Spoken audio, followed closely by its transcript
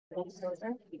All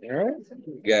right.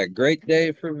 Got a great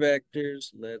day for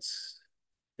vectors. Let's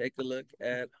take a look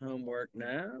at homework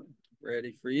now.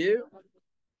 Ready for you?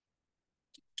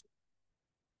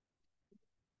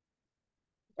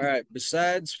 All right.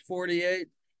 Besides 48,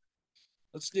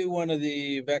 let's do one of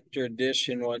the vector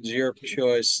addition ones. Your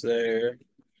choice there.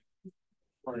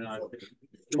 29.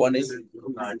 20.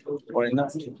 29.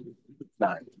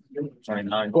 9.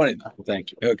 29. 29.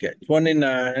 Thank you. Okay.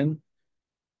 29.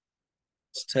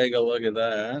 Let's take a look at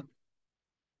that.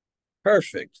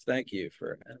 Perfect. Thank you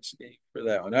for asking for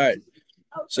that one. All right.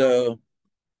 So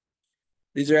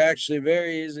these are actually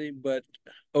very easy, but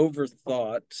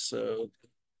overthought. So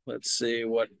let's see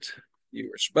what you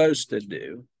were supposed to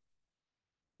do.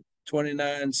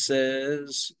 29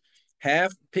 says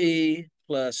half P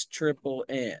plus triple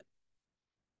N.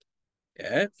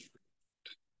 Okay.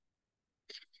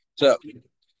 So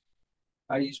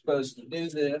how are you supposed to do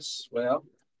this? Well,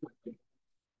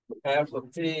 half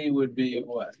of P would be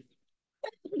what?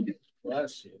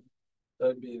 Bless you. So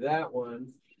it'd be that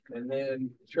one. And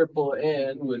then triple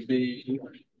N would be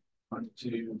 1,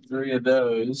 2, 3 of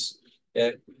those.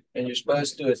 Okay. And you're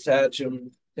supposed to attach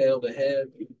them tail to head.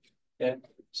 Okay.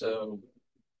 So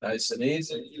nice and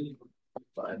easy.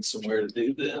 Find somewhere to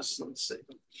do this. Let's see.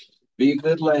 Be a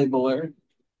good labeler.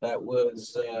 That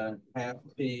was half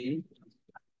P.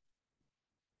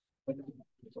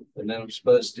 And then I'm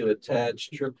supposed to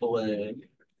attach triple A.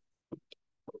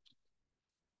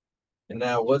 And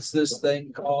now what's this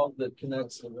thing called that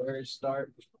connects the very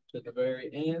start to the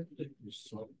very end?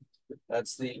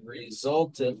 That's the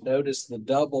resultant. Notice the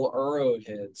double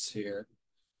arrowheads here.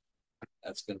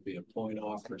 That's going to be a point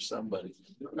off for somebody.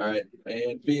 All right.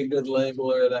 And be a good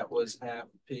labeler. That was half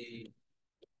P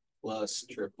plus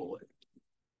triple A.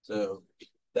 So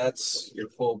that's your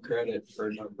full credit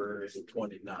for number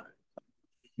 29.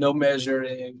 No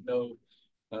measuring, no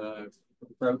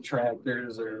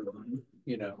protractors or,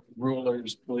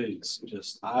 rulers, please.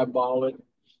 Just eyeball it.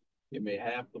 Give me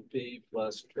half a P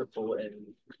plus triple A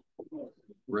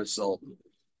result.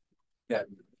 Okay.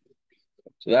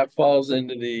 So that falls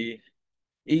into the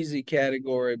easy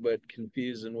category, but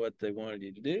confusing what they wanted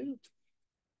you to do.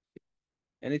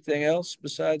 Anything else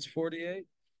besides 48?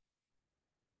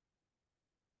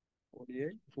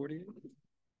 48, 48.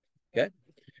 Okay.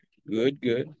 Good,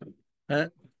 good. Huh?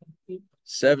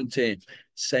 17.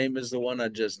 Same as the one I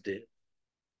just did,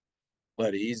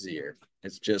 but easier.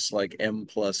 It's just like M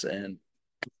plus N.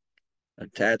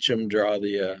 Attach them, draw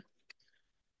the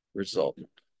result.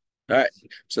 All right.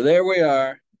 So there we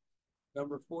are.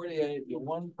 Number 48, the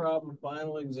one problem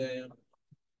final exam.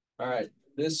 All right.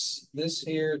 This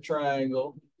here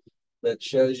triangle that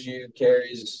shows you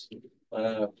carries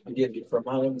get you from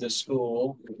home to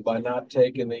school by not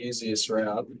taking the easiest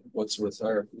route. What's with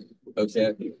her?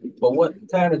 Okay. But what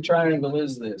kind of triangle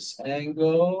is this?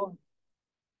 Angle,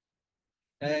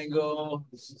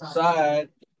 side.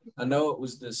 I know it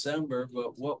was December,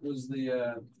 but what was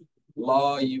the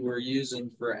law you were using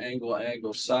for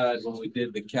angle, side when we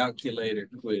did the calculator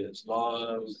quiz?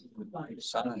 Law of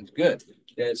sines. Good.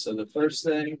 Okay, so the first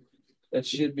thing that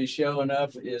should be showing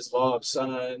up is law of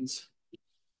sines.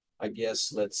 I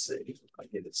guess, let's see. I'll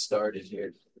get it started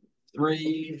here.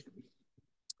 3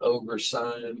 over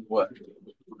sine what?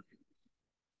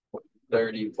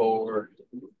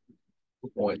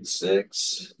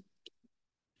 34.6.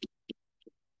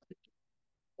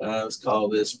 Let's call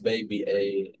this baby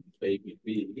A, baby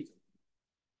B.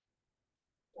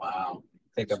 Wow. I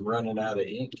think I'm running out of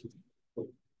ink. All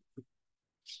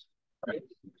right.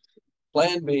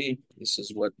 Plan B. This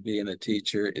is what being a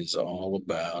teacher is all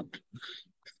about.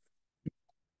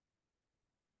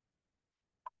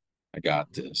 I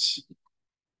got this.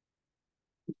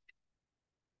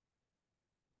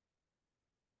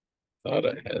 Thought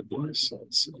I had this.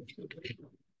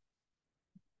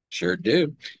 Sure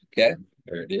do. Okay,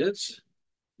 there it is.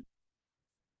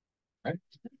 All right.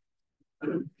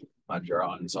 My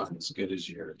drawings aren't as good as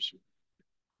yours.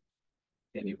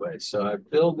 Anyway, so I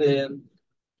filled in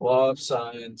law of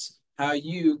sines. How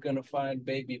you gonna find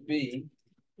baby B?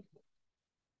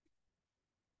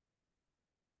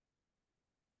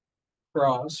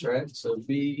 Cross, right? So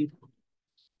B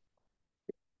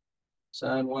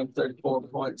sine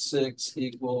 134.6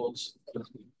 equals,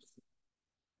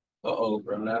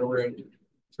 run out of room.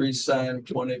 3 sine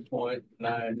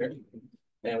 20.9.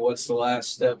 And what's the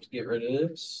last step to get rid of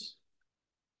this?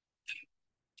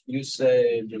 You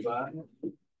say divide.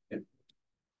 And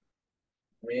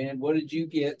what did you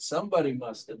get? Somebody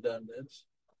must have done this.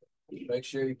 Make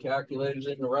sure your calculator's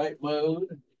in the right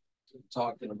mode. I'm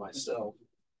talking to myself.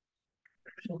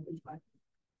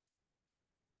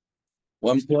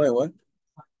 1 point what?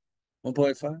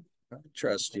 1.5? I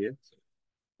trust you.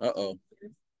 Uh-oh.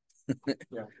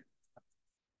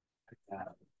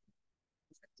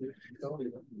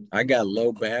 I got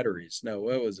low batteries. No,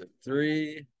 what was it?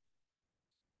 3.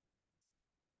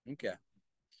 Okay.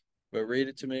 But read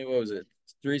it to me. What was it?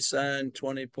 3 sine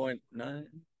 20.9?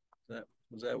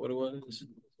 Was that what it was?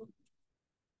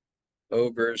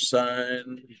 Over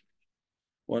sine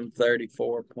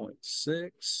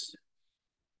 134.6.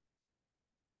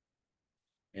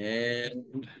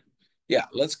 And yeah,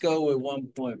 let's go with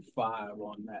 1.5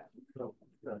 on that.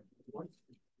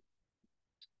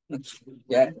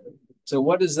 Yeah. So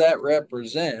what does that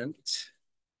represent? Let's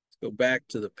go back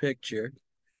to the picture.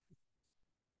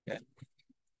 Okay.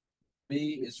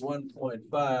 B is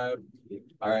 1.5.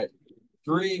 All right.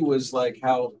 3 was like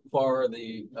how far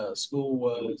the school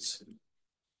was,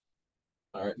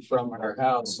 all right, from her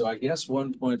house. So I guess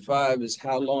 1.5 is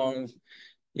how long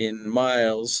in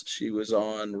miles she was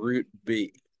on Route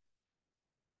B.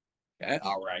 Okay,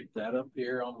 I'll write that up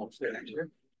here on my picture.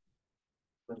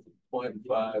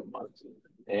 0.5 miles.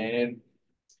 And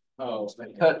oh,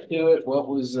 cut to it. What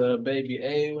was baby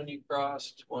A when you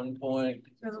crossed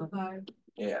 1.75?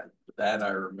 Yeah, that I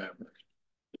remember.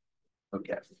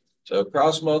 Okay, so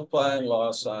cross multiplying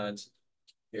law signs.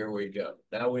 Here we go.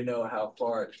 Now we know how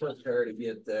far it took her to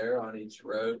get there on each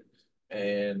road.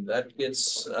 And that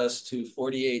gets us to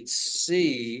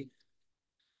 48C.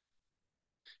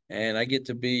 And I get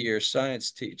to be your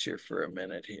science teacher for a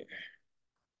minute here.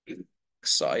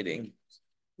 Exciting.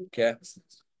 Okay.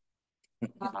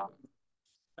 All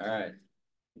right.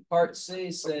 Part C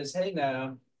says, hey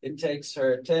now, it takes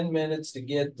her 10 minutes to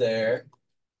get there.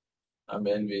 I'm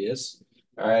envious.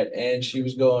 All right. And she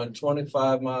was going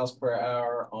 25 miles per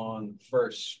hour on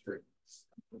First Street.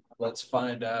 Let's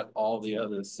find out all the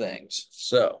other things.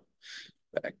 So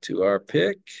back to our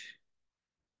pick.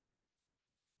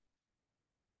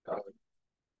 Let's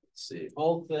see,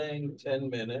 whole thing, 10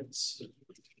 minutes.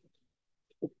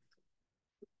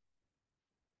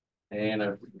 And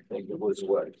I think it was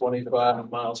what, 25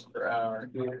 miles per hour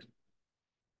here.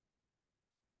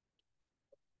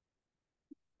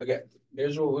 Okay,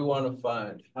 here's what we want to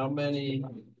find. How many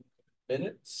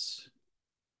minutes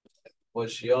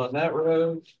was she on that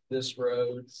road, this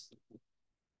road,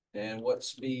 and what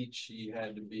speed she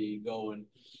had to be going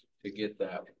to get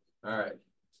that one? All right.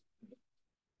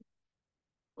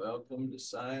 Welcome to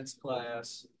science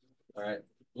class. All right,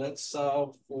 let's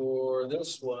solve for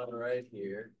this one right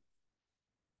here.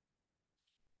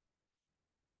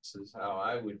 This is how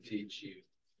I would teach you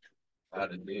how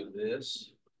to do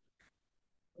this.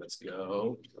 Let's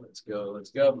go, let's go, let's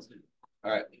go.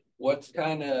 All right, what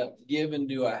kind of given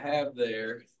do I have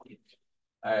there?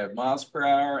 I have miles per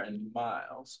hour and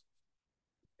miles.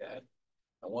 Okay,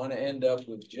 I want to end up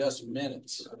with just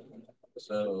minutes.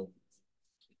 So,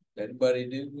 anybody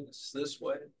do this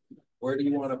way? Where do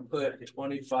you want to put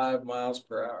 25 miles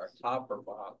per hour, top or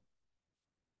bottom?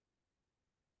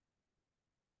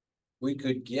 We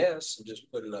could guess and just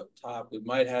put it up top. We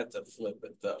might have to flip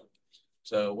it though.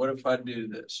 So what if I do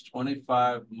this?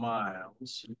 25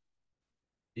 miles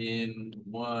in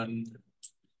 1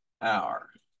 hour.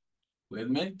 With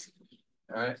me?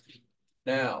 All right.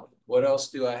 Now, what else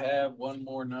do I have? One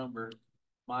more number.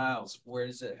 Miles. Where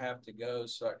does it have to go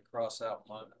so I can cross out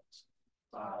miles?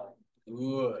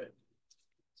 Good.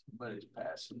 Somebody's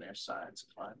passing their science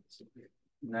class.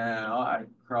 Now I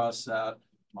cross out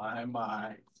my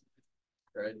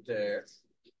right there.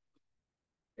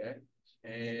 Okay.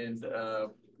 And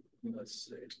let's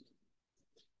see.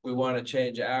 We want to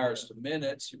change hours to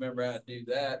minutes. You remember how to do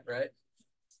that, right?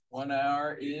 1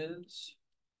 hour is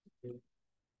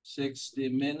 60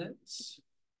 minutes.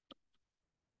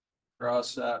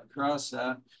 Cross out, cross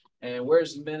out. And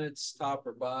where's the minutes, top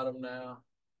or bottom now?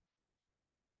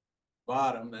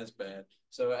 Bottom, that's bad.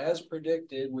 So as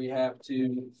predicted, we have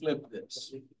to flip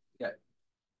this. Okay.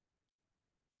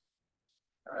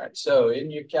 All right, so in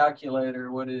your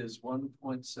calculator, what is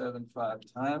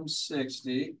 1.75 times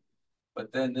 60?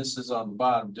 But then this is on the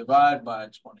bottom, divide by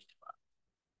 25.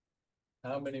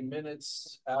 How many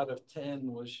minutes out of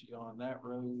 10 was she on that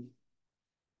road?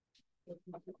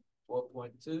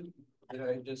 4.2. Did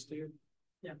I just hear?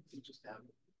 Yeah, you just have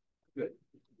it. Good.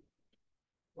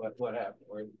 What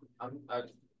happened? I'll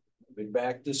be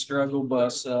back to struggle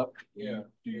bus up. Yeah.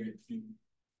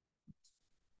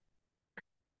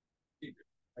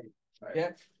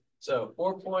 Yeah. So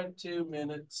 4.2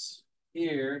 minutes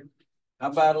here.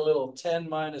 How about a little 10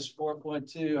 minus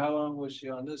 4.2? How long was she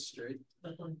on this street?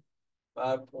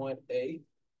 5.8.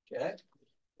 Okay.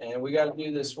 And we got to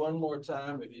do this one more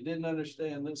time. If you didn't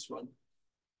understand this one,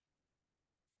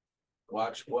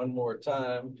 watch one more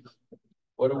time.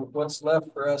 What's left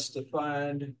for us to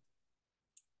find?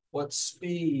 What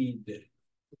speed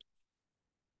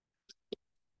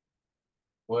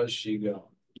was she going?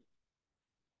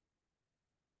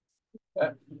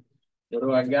 Okay. What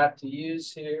do I got to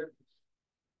use here?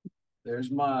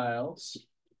 There's miles.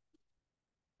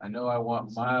 I know I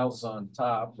want miles on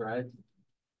top, right?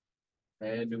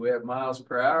 And do we have miles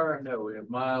per hour? No, we have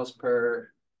miles per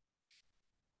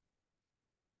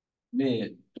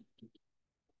minute.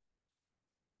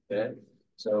 Okay,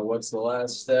 so what's the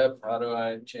last step? How do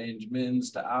I change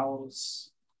mins to hours?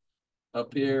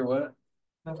 Up here, what?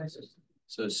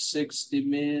 So 60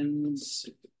 mins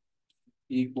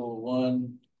equal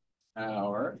 1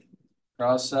 hour.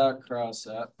 Cross out, cross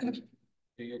out. Do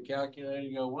your calculator,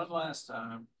 go one last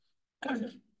time.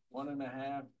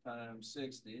 1.5 times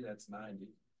 60, that's 90.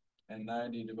 And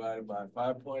 90 divided by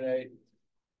 5.8.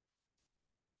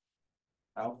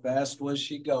 How fast was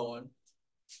she going?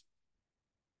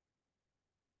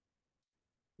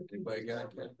 Anybody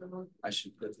got that? I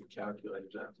should put the calculator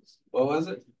down. What was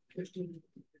it?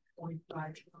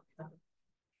 15.5.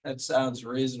 That sounds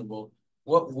reasonable.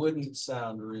 What wouldn't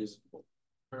sound reasonable?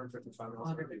 155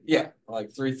 miles. Yeah,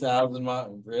 like 3,000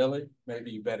 miles. Really?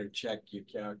 Maybe you better check your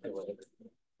calculator.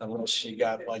 Unless she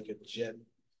got like a jet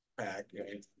pack.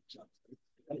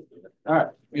 All right,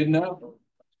 good enough. All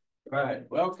right,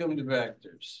 welcome to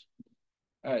Vectors.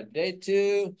 All right, day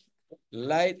 2,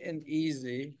 light and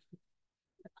easy.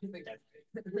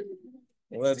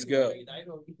 Let's go.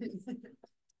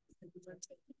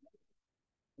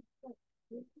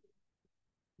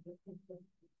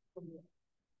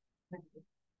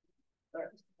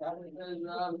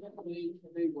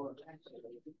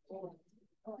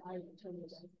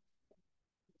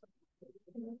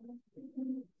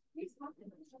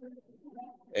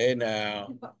 Hey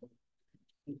now.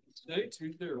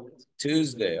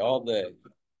 Tuesday, all day.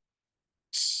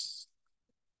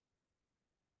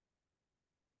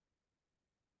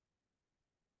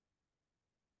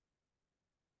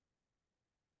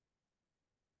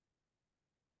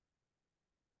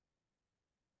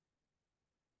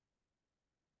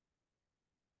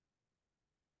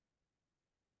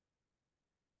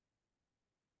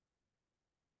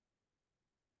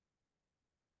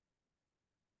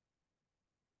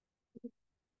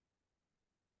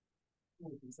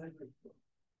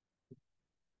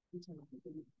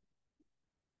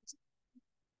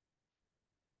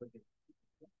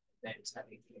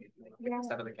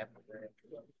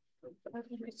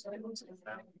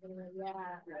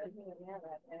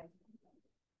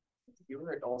 You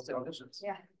were at all auditions.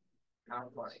 Yeah. How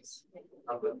funny.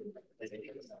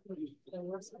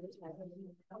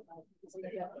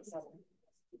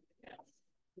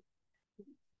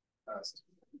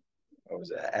 What was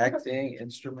that? Acting,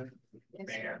 instrument?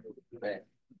 Band.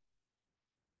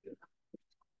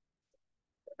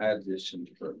 Audition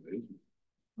for a movie.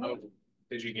 Oh,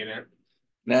 did you get it?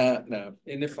 No, no.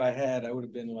 And if I had, I would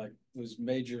have been like, it was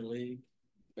Major League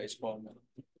Baseball.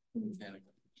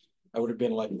 I would have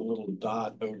been like a little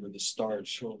dot over the star's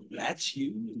shoulder. That's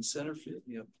you in center field.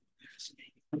 Yep.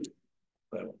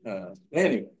 But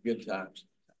anyway, good times.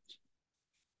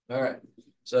 All right.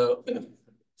 So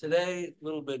today, a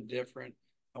little bit different.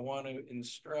 I want to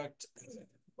instruct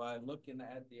by looking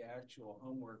at the actual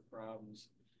homework problems.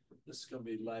 This is going to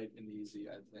be light and easy,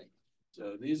 I think.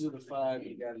 So these are the 5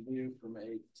 you got to do from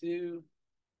 8-2.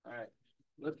 All right.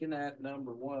 Looking at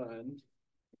number 1.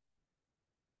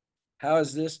 How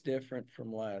is this different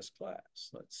from last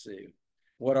class? Let's see.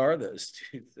 What are those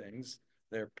 2 things?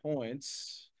 They're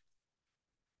points.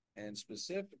 And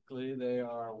specifically, they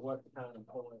are what kind of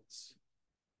points?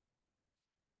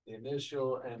 The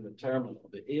initial and the terminal.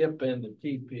 The IP and the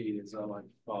TP is all I like to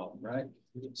call them, right?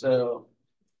 So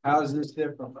how is this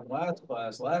different from last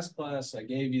class? Last class, I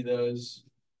gave you those,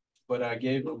 but I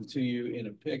gave them to you in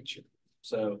a picture.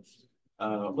 So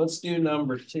let's do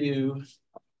number 2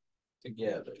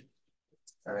 together.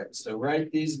 All right, so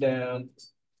write these down.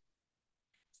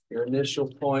 Your initial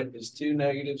point is 2,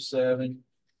 -7.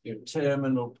 Your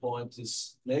terminal point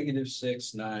is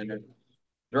 -6, 9.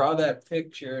 Draw that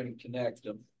picture and connect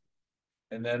them.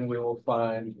 And then we will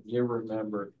find, you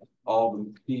remember, all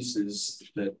the pieces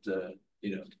that,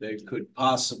 they could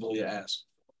possibly ask.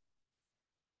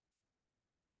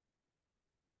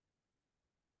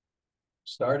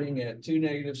 Starting at 2,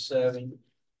 -7,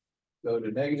 go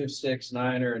to -6,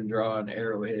 9, and draw an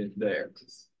arrowhead there.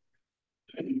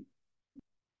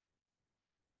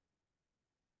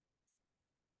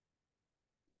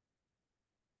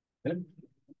 Okay.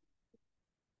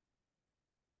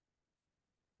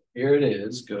 Here it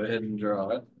is. Go ahead and draw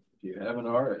it if you haven't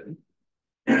already.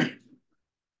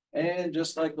 And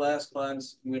just like last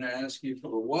class, I'm going to ask you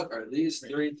for what are these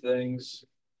three things?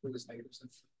 What is -7?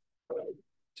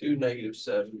 2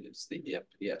 -7 is the, yep,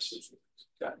 yes.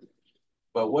 Got it.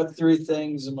 But what three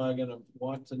things am I going to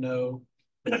want to know?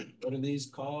 What are these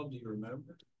called? Do you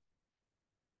remember?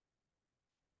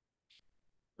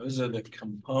 Those are the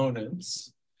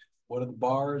components. What do the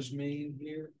bars mean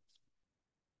here?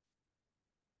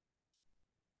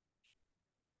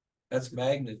 That's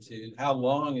magnitude. How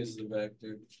long is the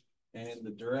vector? And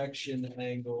the direction,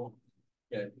 angle.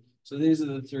 Okay. So these are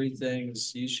the three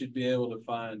things you should be able to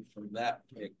find from that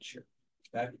picture.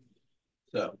 Okay.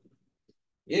 So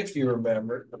if you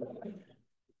remember,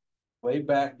 way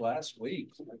back last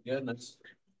week, my goodness,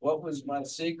 what was my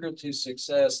secret to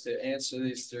success to answer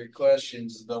these three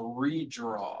questions? The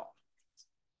redraw.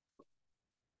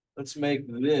 Let's make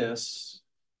this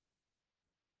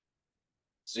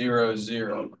 0,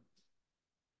 0.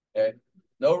 Okay.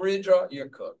 No redraw, you're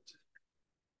cooked.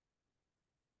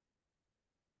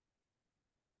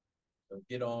 So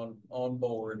get on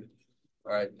board.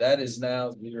 All right, that is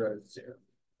now 0, 0.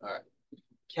 All right.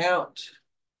 Count.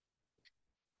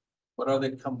 What are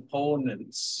the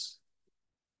components?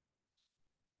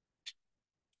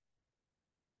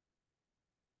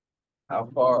 How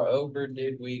far over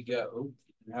did we go?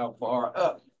 How far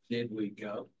up did we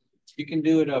go? You can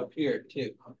do it up here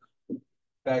too. In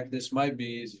fact, this might be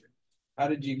easier. How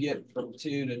did you get from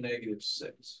 2 to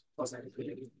 -6? Plus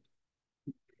 8.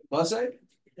 Plus 8?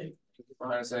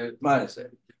 Minus 8. Minus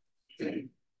 8.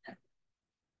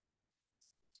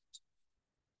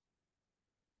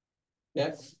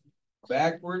 Yeah.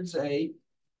 Backwards 8.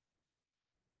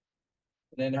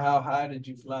 And then how high did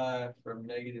you fly from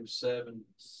 -7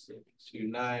 to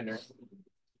 9? Or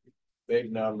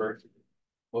big number.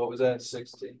 What was that?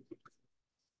 16.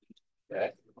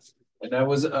 Okay. And that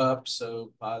was up,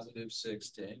 so positive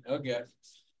 16. Okay.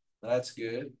 That's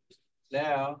good.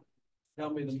 Now, tell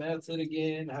me the method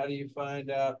again. How do you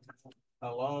find out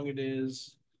how long it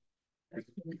is?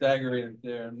 Pythagorean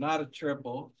theorem, not a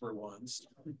triple for once.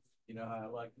 You know how I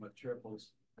like my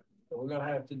triples. So we're gonna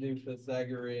have to do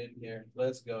Pythagorean here.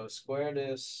 Let's go. Square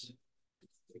this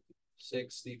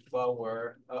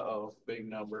 64. Uh-oh, big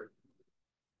number.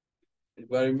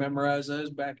 Anybody memorize those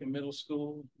back in middle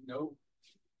school? Nope.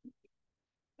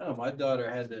 Oh, my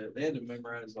daughter they had to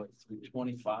memorize like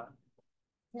 325.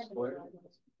 Square.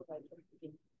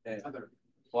 Okay.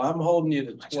 Well, I'm holding you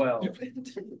to 12.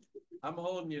 I'm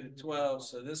holding you to 12,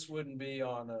 so this wouldn't be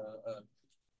on a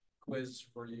quiz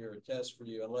for you or a test for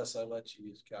you unless I let you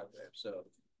use a calculator. So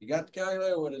you got the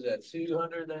calculator? What is that?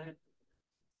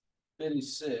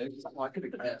 256. Well, I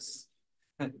could guess.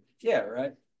 Yeah,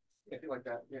 right. I feel like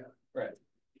that. Yeah. Right.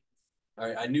 All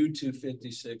right. I knew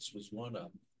 256 was one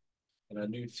of them, and I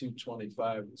knew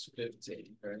 225 was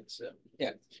 15. Right. So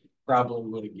yeah, probably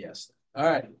would have guessed. All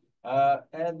right.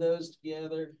 Add those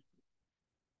together.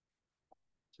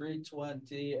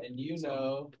 320, and you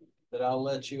know that I'll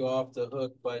let you off the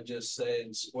hook by just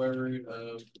saying square root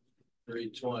of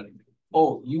 320.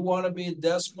 Oh, you want to be a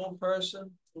decimal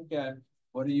person? Okay.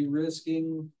 What are you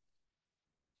risking?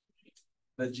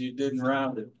 That you didn't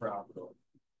round it properly.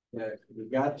 Okay, you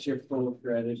got your full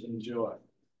credit. Enjoy.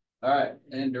 All right,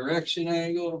 and direction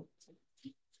angle.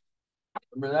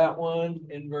 Remember that one?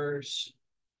 Inverse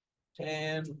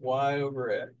tan y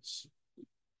over x.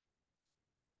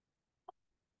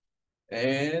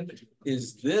 And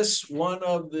is this one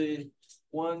of the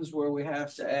ones where we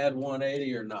have to add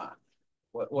 180 or not?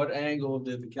 What angle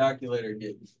did the calculator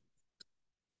get?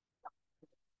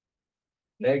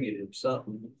 Negative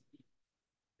something.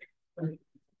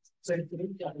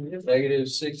 Negative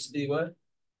 60 what?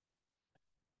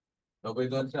 Nobody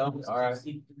gonna tell me? All right.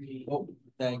 Oh,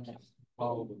 thank you.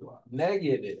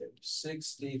 Negative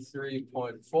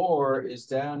 63.4 is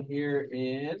down here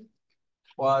in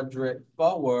quadrant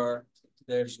 4.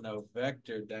 There's no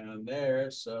vector down there,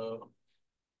 so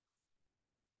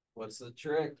what's the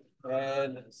trick?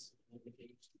 Add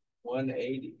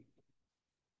 180.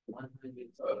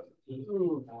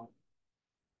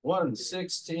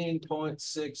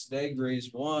 116.6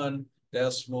 degrees, 1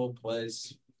 decimal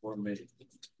place for me.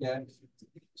 Okay.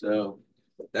 So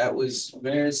that was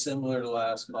very similar to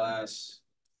last class,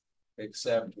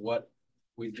 except what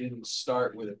we didn't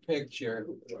start with a picture.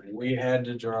 We had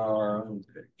to draw our own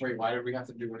picture. Wait, why did we have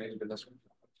to do 180 for this one?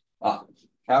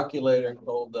 Calculator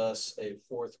told us a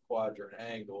fourth quadrant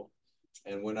angle.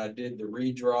 And when I did the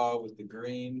redraw with the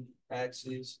green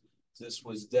axes, this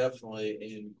was definitely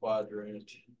in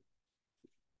quadrant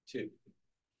 2.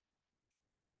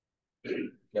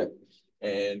 Okay.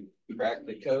 And crack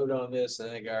the code on this. I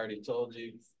think I already told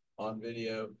you on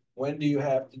video. when do you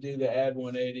have to do the add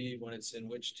 180? When it's in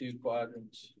which two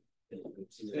quadrants?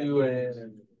 2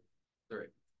 and 3.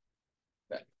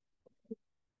 Okay.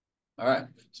 All right,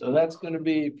 so that's going to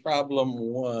be problem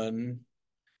 1.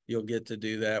 You'll get to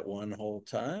do that one whole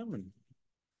time, and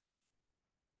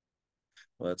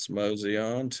let's mosey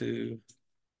on to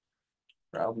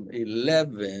problem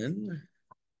 11.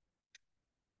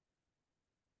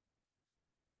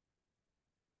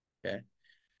 Okay.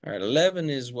 All right,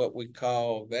 11 is what we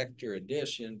call vector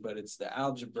addition, but it's the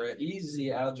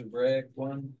easy algebraic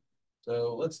one.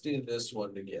 So let's do this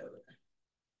one together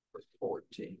for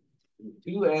 14.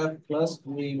 2f plus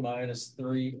 3 minus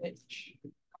 3h.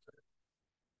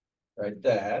 Right,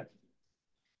 that.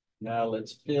 Now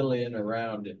let's fill in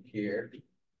around it here.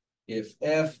 If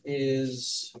f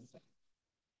is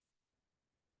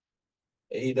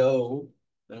 80,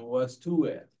 then what's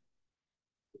 2f?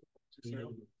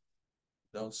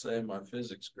 Don't say my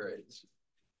physics grades.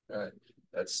 All right,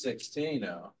 that's 16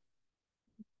 now.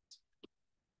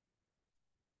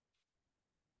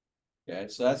 Okay,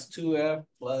 so that's 2f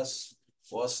plus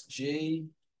what's g?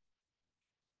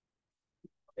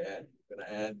 Okay, I'm gonna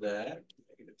add that.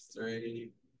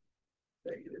 -3,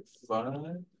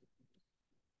 -5.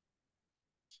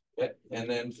 Okay, and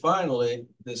then finally,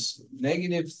 this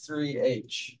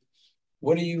 -3h.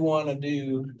 What do you want to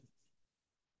do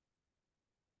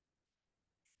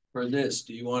for this?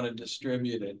 Do you want to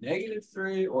distribute a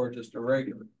 -3 or just a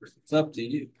regular 3? It's up to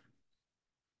you.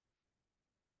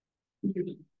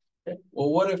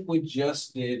 Well, what if we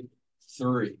just did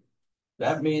 3?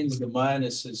 That means the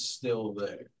minus is still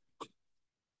there.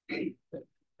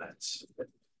 That's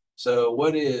so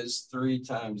what is 3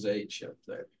 times h up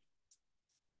there?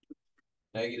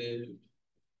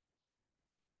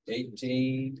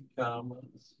 -18, comma.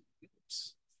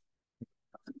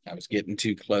 I was getting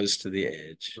too close to the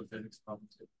edge.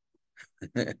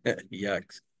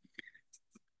 Yucks.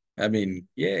 I mean,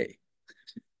 yay.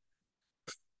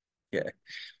 Yeah.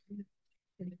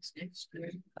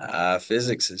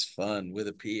 Physics is fun with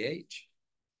a PH.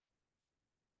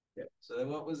 Yeah. So then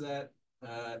what was that?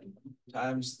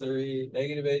 Times 3,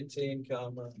 -18,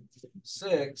 comma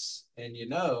 6. And you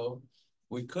know,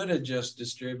 we could have just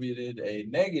distributed a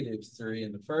 -3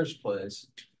 in the first place.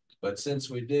 But since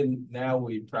we didn't, now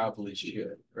we probably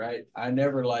should, right? I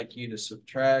never like you to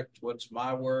subtract. What's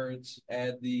my words?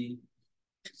 Add the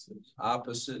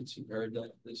opposites. You heard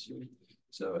that this week.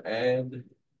 So add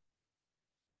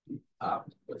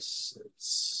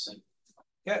opposites.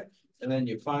 Okay. And then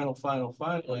your final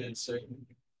answer,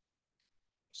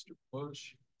 Mr.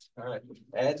 Bush. All right.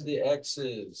 Add the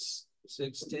x's.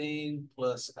 16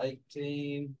 plus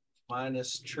 18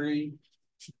 minus tree.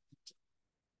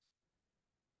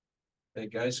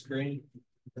 Take ice cream.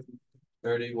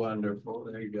 30, wonderful.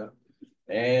 There you go.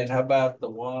 And how about the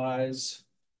y's?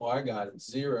 Well, I got it.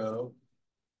 0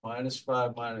 minus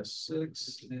 5 minus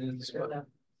 6 is what?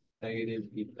 Negative.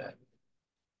 Keep that.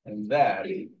 And that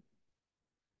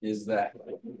is that.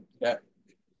 Yeah.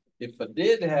 If I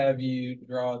did have you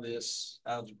draw this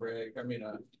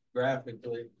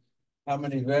graphically, how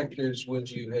many vectors would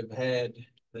you have had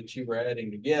that you were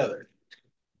adding together?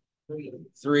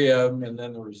 3 of them, and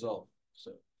then the result.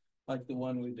 So, like the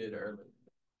one we did earlier.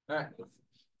 All right,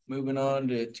 moving on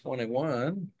to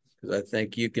 21, because I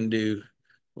think you can do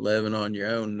 11 on your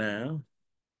own now.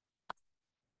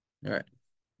 All right,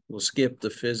 we'll skip the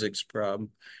physics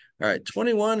problem. All right,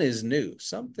 21 is new,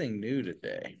 something new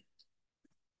today.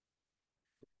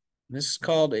 This is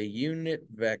called a unit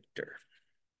vector.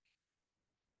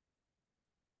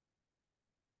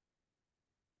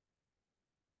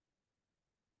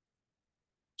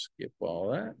 Skip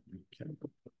all that. Okay.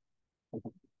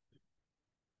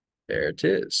 There it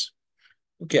is.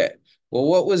 Okay. Well,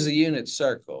 what was the unit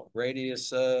circle?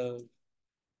 Radius of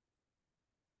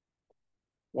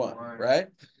 1, right?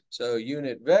 So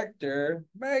unit vector,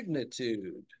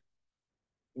 magnitude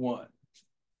 1.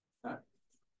 Right.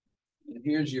 And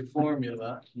here's your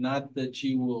formula. Not that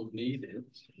you will need it.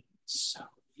 It's so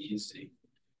easy.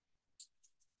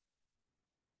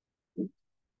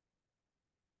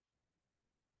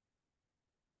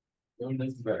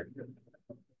 Unit vector.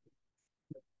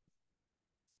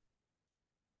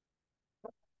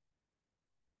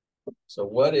 So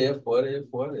what if?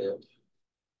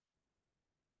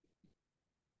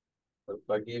 If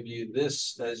I give you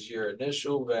this as your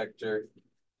initial vector,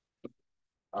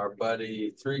 our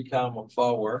buddy 3,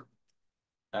 4,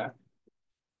 okay?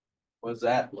 What does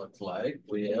that look like?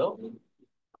 Well,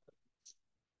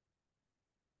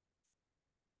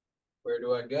 where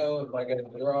do I go if I got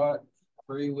to draw it?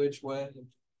 3 which way?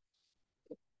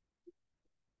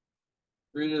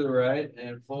 3 to the right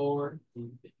and 4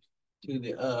 to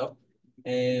the up,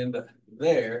 and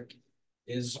there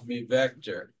is my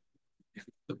vector,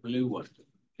 the blue one.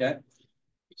 Okay.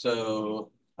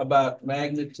 So about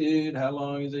magnitude, how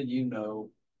long is it? You know,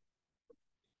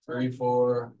 3,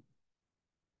 4,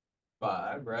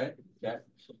 5, right? Okay.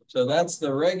 So that's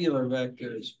the regular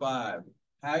vector is 5.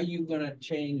 How are you going to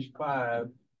change 5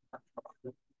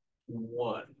 to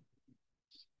 1?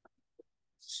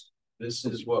 This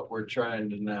is what we're trying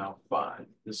to now find.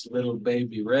 This little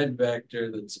baby red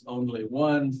vector that's only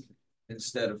 1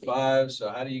 instead of 5. So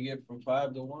how do you get from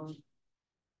 5 to 1?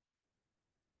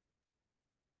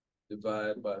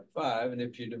 Divide by 5. And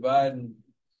if you're dividing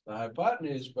the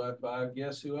hypotenuse by 5,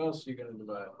 guess who else you're going to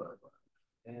divide by 5?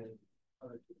 And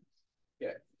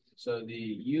okay. So the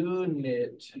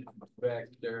unit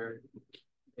vector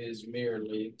is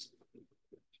merely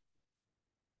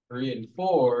 3 and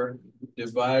 4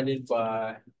 divided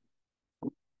by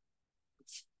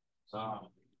 5.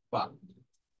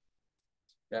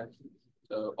 Okay.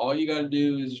 So all you got to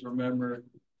do is remember,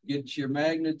 get your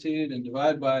magnitude and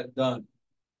divide by it, done.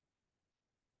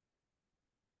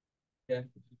 Okay.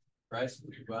 Right?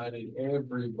 Divided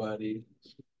everybody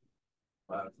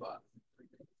by 5.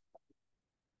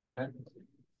 Okay.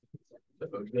 So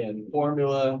again,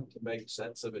 formula to make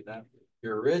sense of it now.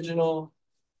 Your original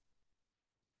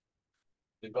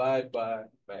divide by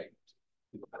magnitude.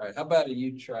 All right, how about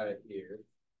you try it here?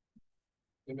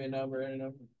 Give me a number, any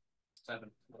number. 7.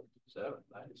 7,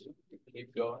 nice.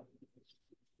 Keep going.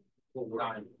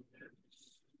 9.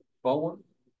 4.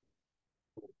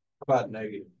 How about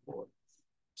 -4?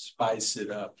 Spice it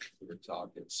up. We're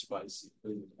talking spicy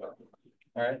food. All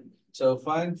right. So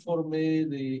find for me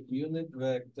the unit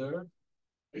vector,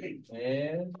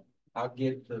 and I'll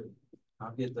get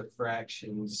the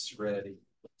fractions ready.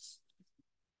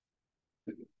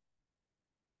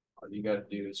 All you got to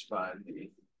do is find the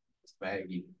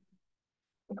Maggie.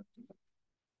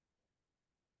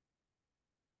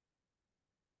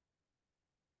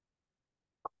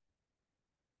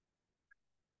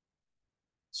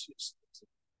 Just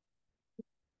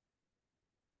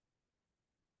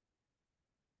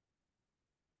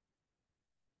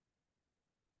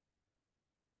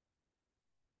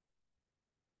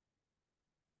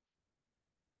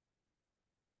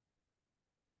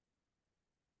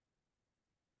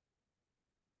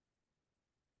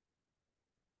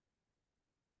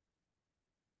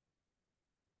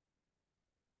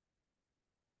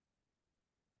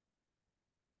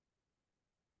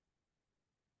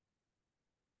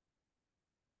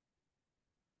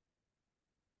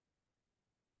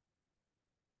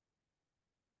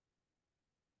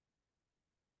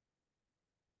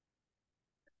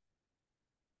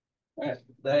all right,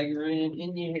 Pythagorean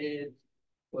in your head.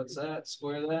 What's that?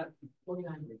 Square that.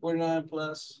 49. 49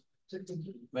 plus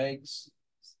 62. makes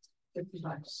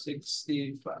 55.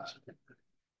 65.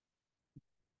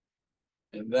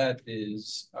 And that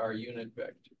is our unit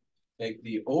vector. Take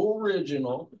the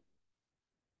original,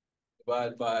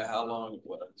 divide by how long it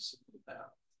was.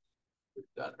 Now, we've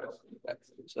done it.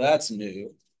 So that's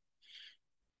new.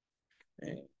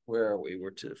 And where are we?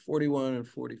 We're to 41 and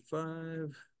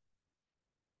 45.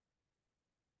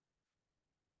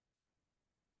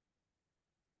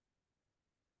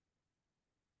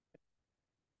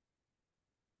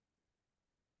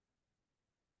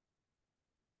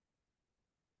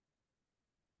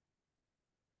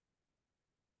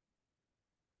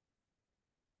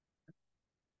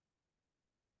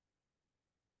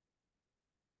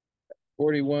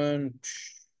 $41.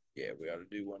 Yeah, we ought to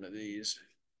do one of these.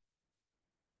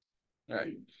 All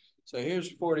right. So here's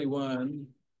 41,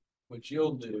 which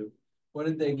you'll do. What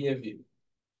did they give you?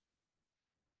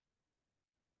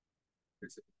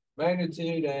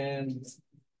 Magnitude and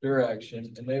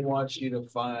direction, and they want you to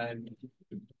find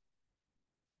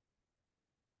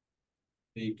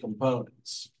the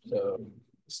components. So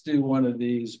let's do one of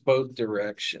these both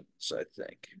directions, I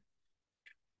think.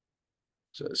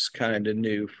 So it's kind of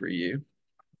new for you.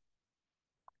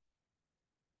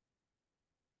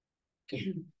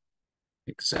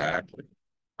 Exactly.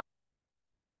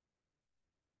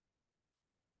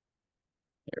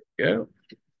 There we go.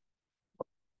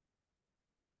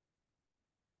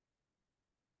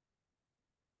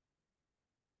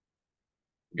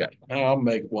 Got. I'll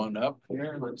make one up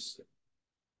here. Let's see.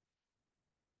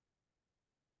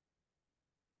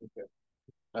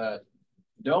 Okay.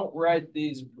 Don't write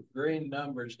these green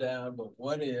numbers down, but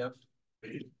what if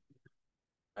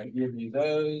I give you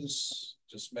those?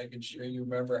 Just making sure you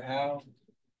remember how.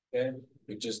 Okay,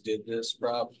 we just did this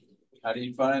problem. How do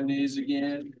you find these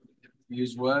again?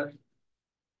 Use what?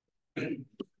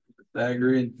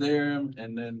 Pythagorean theorem,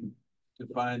 and then to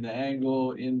find the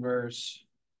angle inverse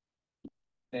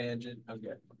tangent.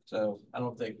 Okay, so I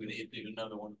don't think we need to do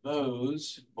another one of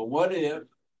those. But what if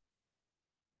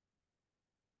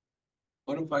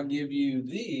I give you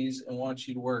these and want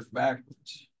you to work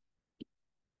backwards?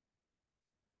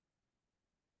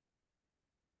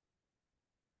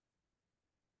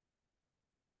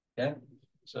 Okay,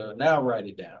 so now write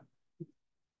it down.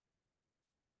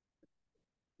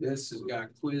 This has got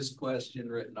quiz question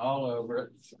written all over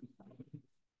it.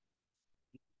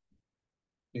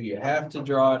 Do you have to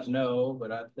draw it? No,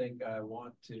 but I think I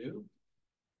want to.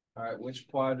 All right, which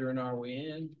quadrant are we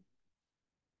in?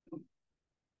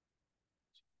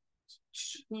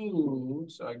 2,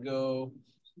 so I go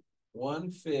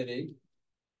 150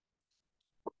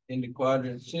 into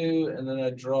quadrant 2, and then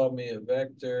I draw me a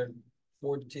vector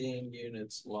 14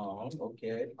 units long.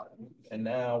 Okay, and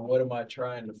now what am I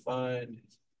trying to find?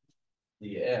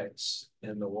 The X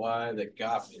and the Y that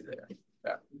got me there.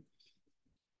 Yeah.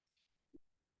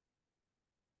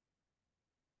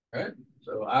 All right,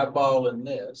 so eyeballing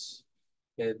this.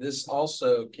 Okay, this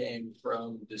also came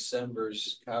from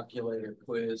December's calculator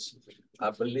quiz.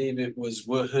 I believe it was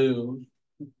Woohoo.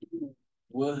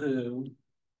 Woohoo.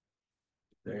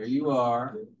 There you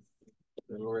are.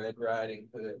 Little Red Riding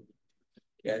Hood.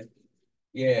 Okay.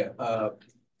 Yeah.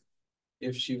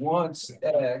 If she wants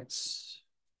X,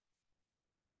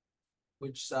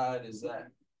 which side is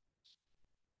that?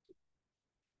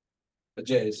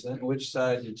 Adjacent. Which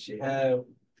side did she have?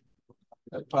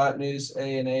 Hypotenuse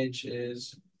A and H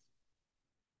is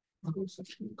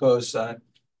cosine.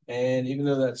 And even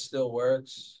though that still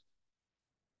works,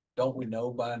 don't we know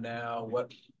by now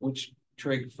which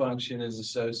trig function is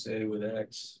associated with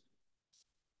X?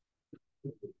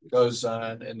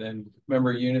 Cosine, and then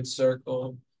remember unit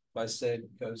circle, if I said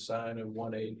cosine of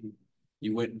 180,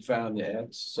 you wouldn't found the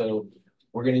X. So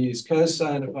we're going to use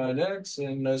cosine to find X,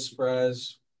 and no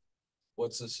surprise,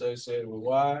 what's associated with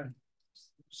Y?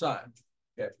 Sine.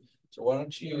 Okay, so why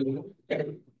don't you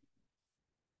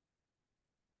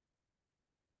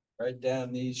write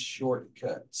down these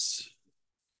shortcuts.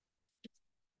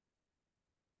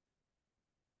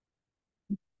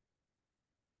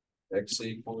 X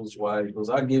equals Y equals,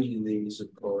 I'll give you these,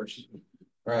 of course.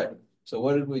 All right, so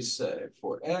what did we say?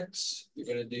 For X, you're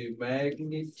going to do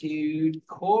magnitude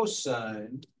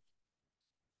cosine,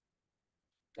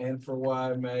 and for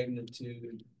Y,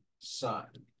 magnitude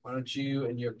sine. Why don't you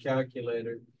and your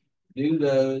calculator do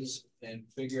those and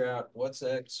figure out what's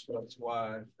X, what's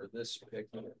Y for this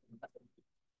picture.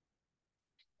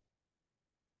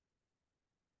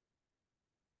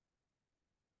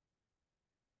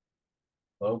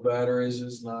 Low batteries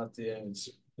is not the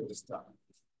answer this time.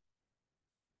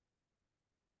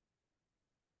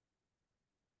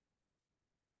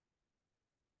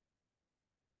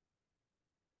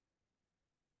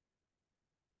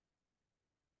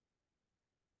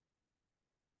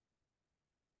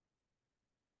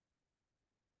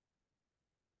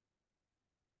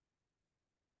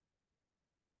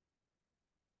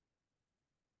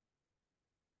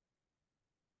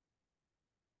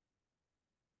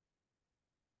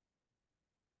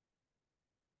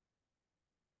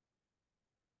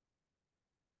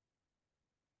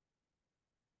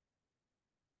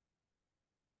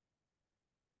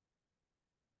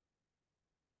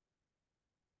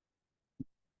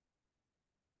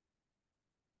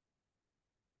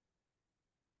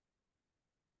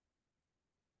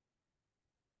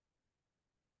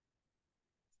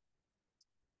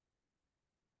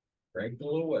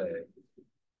 Sprinkle away.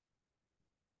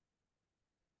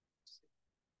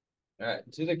 All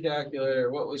right, to the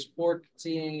calculator, what was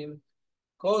 14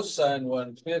 cosine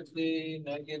 150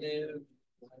 negative?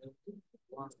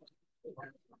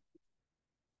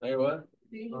 Hey, what?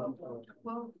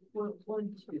 12.12.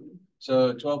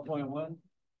 So 12.1,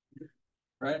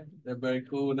 right? Everybody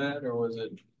cool with that, or was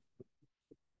it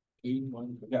 2,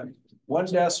 1? Okay, one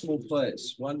decimal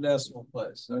place, one decimal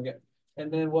place. Okay,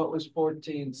 and then what was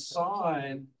 14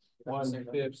 sine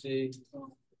 150?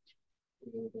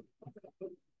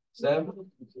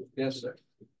 7? Yes, sir.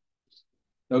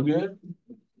 No good?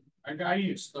 I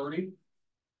use 30.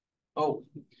 Oh,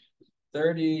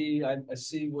 30. I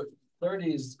see what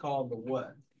 30 is called the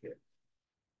what?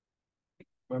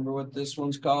 Remember what this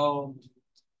one's called?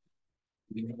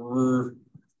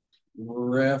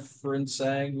 Reference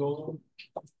angle.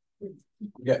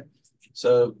 Okay,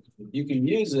 so you can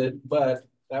use it, but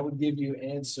that would give you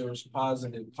answers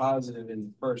positive in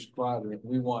the first quadrant.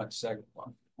 We want second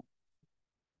quadrant.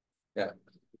 Yeah.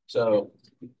 So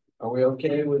are we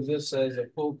okay with this as a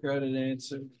full credit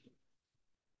answer?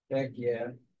 Heck yeah.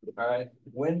 All right.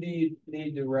 When do you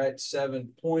need to write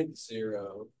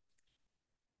 7.0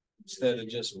 instead of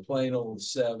just plain old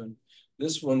 7?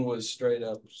 This one was straight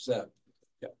up 7.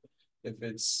 Yeah. If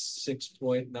it's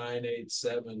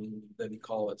 6.987, then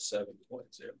call it 7.0.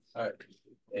 All right.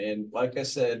 And like I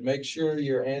said, make sure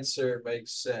your answer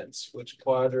makes sense. Which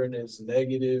quadrant is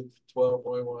negative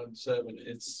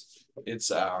 12.17?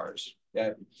 It's ours.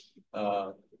 Okay.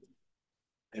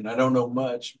 And I don't know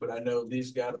much, but I know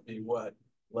these got to be what?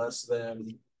 Less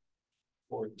than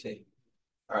 14.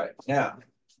 All right. Now,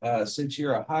 since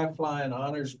you're a high flying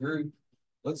honors group,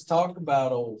 let's talk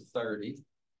about old 30.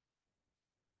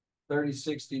 30,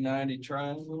 60, 90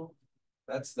 triangle.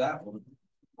 That's that one.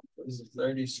 What does a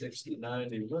 30, 60,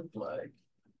 90 look like?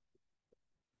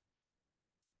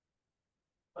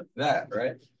 Like that,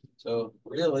 right? So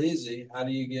real easy. How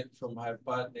do you get from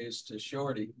hypotenuse to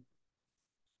shorty?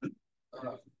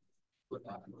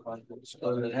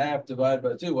 Split it in half, divide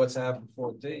by 2. What's half of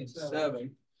 14?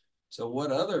 7. So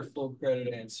what other full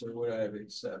credit answer would I have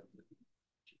accepted?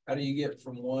 How do you get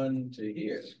from 1 to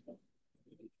here?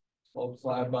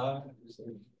 Multiply by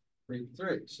 3.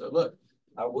 So look,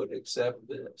 I would accept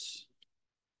this.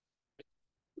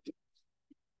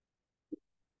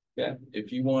 Yeah,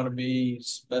 if you want to be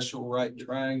special right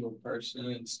triangle person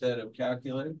instead of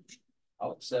calculator,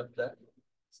 I'll accept that.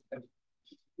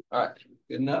 All right,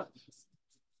 good enough.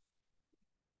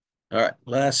 All right,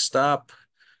 last stop,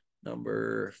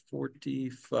 number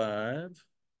 45.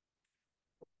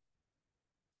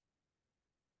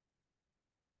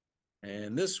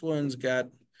 And this one's got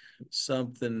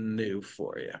something new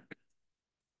for you.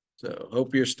 So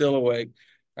hope you're still awake.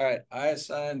 All right, I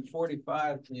assigned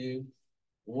 45 to you.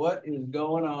 What is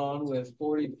going on with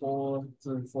 44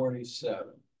 through 47?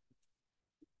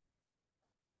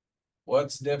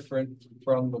 What's different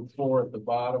from the 4 at the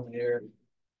bottom here?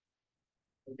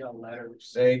 They got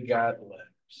letters. They got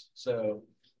letters. So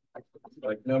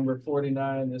like number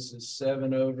 49, this is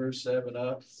 7 over, 7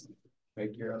 up.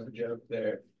 Make your own joke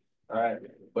there. All right,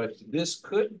 but this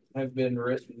could have been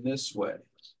written this way.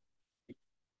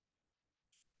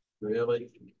 Really?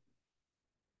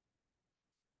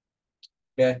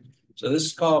 Okay, so this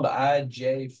is called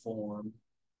IJ form,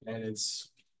 and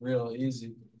it's real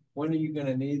easy. When are you going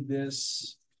to need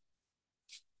this?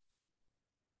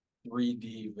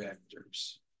 3D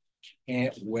vectors.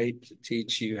 Can't wait to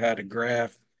teach you how to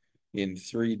graph in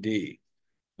 3D.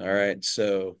 All right,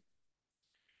 so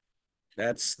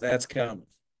that's coming.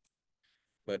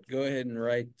 But go ahead and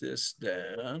write this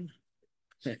down.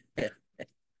 Okay.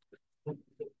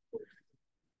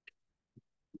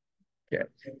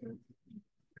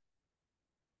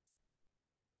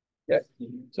 Okay.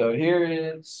 So here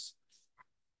is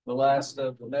the last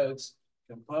of the notes.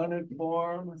 Component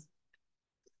form,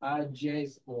 IJ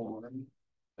form.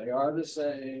 They are the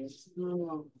same.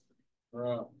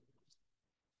 Wrong.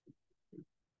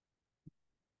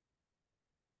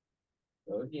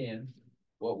 So again,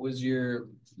 what was your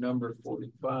number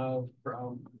 45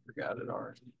 problem? I forgot it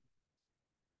already.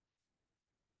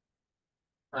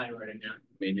 I ain't writing down.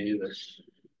 Me neither.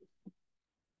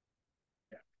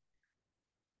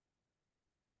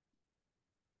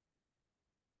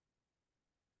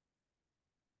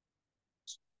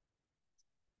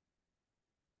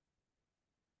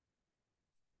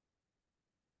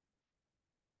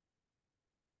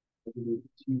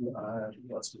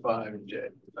 Plus 5J.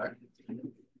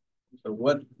 So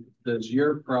what does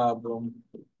your problem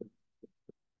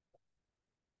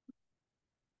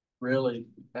really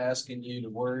asking you to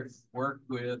work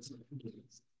with?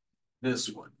 This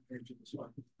one.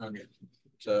 Okay.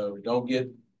 So don't get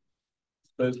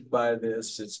spooked by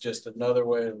this. It's just another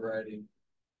way of writing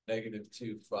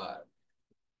 -2,5.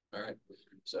 All right.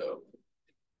 So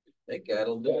I think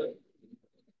that'll do it.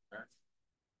 All right.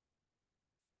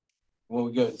 When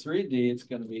we go 3D, it's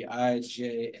going to be I,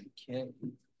 J, and K.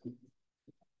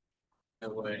 No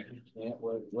way. Can't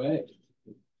wait.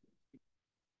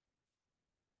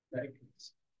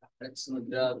 Excellent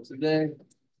job today.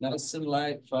 Nice and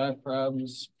light, 5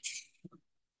 problems.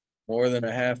 More than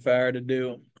a half hour to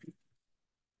do.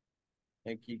 I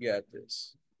think you got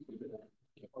this.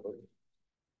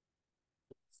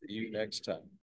 See you next time.